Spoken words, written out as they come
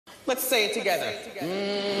Let's say it together.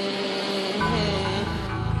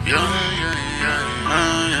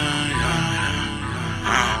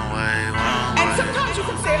 And sometimes you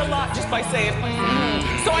can say it a lot just by saying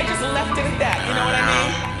So I just left it at that, you know what I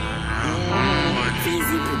mean?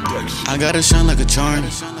 I gotta shine like a charm.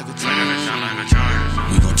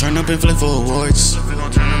 We gon' turn up and flip for awards.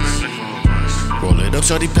 Roll it up,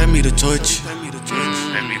 shorty, pay me the torch.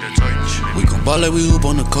 We gon' ball like we hoop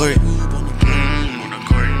on the court.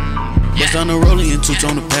 Bust down the rollie and toots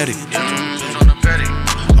on the paddock.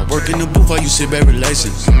 I work in the booth while you sit back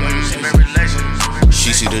relaxing.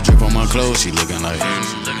 She see the drip on my clothes, she looking like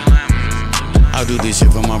I do this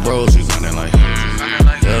shit for my bros, we grindin' like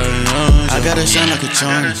I gotta shine like a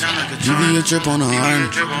charm. Give me a drip on the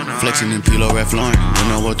arm. Flexing in Pilo Rap Lauren. When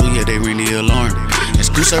I walk through, yeah, they ring the alarm. And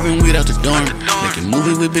screw serving weed out the dorm. Making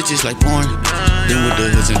movies with bitches like porn. Then with the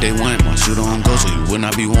hoods and they want my shooter on go so you would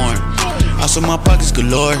not be warm. I saw my pockets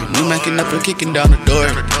galore. We macking up and kicking down the door.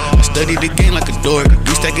 I study the game like a dork.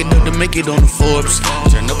 We stack it up to make it on the Forbes.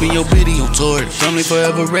 Turn up in your biddy on tour. Family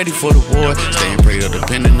forever ready for the war. Staying prayed up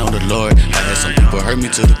depending on the Lord. I had some people hurt me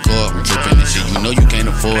to the core. I'm tripping and shit you know you can't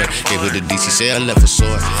afford. Gave it to DC, say I left a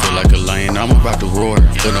sword. Feel like a lion, I'm about to roar.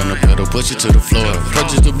 Foot on the pedal, push it to the floor.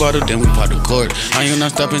 Purchase the bottle, then we pop the cord. I ain't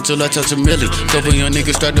not stopping till I touch a milli. Couple young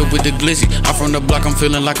niggas strapped up with the glizzy. I'm from the block, I'm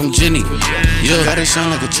feeling like I'm Jenny. Yeah, gotta shine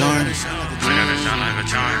like a charm.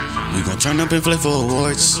 We gon' turn up and flip for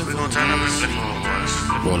awards.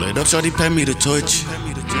 Roll it up, shorty, pay me the torch.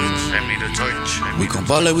 We gon'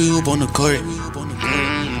 ball like we hoop on the court.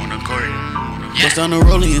 Bust down the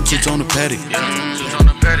rollie and toots on the paddock.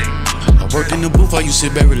 I work in the booth while you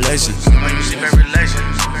sit back relaxing.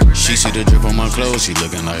 She see the drip on my clothes, she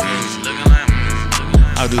looking like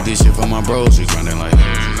I do this shit for my bros, we grindin' like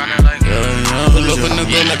Pull up in the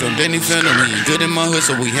go like I'm Danny Phantom. We ain't good in my hood,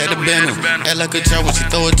 so we had to ban him. Act like a child when she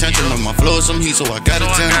throw a tantrum. On my flow is some heat, so I got a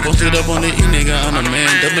tan. Posted up on the E, nigga, I'm a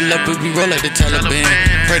man. Double up if we roll like the Taliban.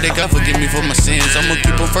 Pray that God forgive me for my sins. I'ma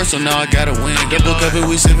keep on first, so now I gotta win. Double cup and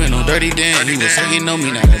we sippin' on Dirty Dan. He was saying no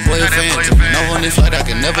me, now that boy a fan. Took me off on this flight, I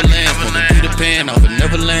can never land. Smoking Peter Pan off of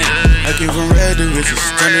Neverland. I came from red to riches,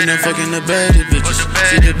 turning and fucking the baddest bitches.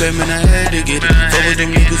 See the bad man, I had to get it. Fuck with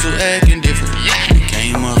them niggas who acting different.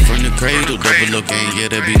 Came up from the cradle, double up gang, yeah,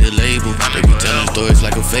 that be the label. They be telling stories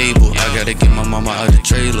like a fable. I gotta get my mama out the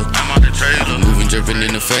trailer. I'm moving, dripping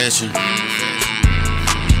in the fashion.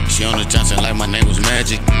 She on the Johnson like my name was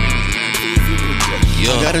Magic. Yo,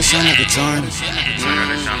 gotta shine like a charm.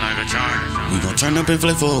 We gon' turn up and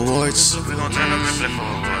flip for awards.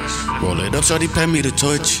 Roll it up, shorty, pay me the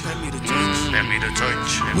torch.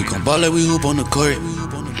 We gon' ball like we hoop on the court.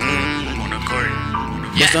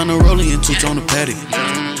 Bust down the rollie and toots on the paddock.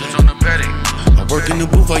 I work in the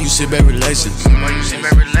booth while you sit back relaxing.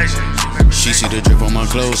 She see the drip on my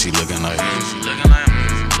clothes, she looking like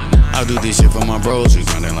I do this shit for my bros, we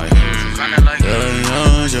grindin' like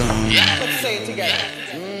Let's say it together.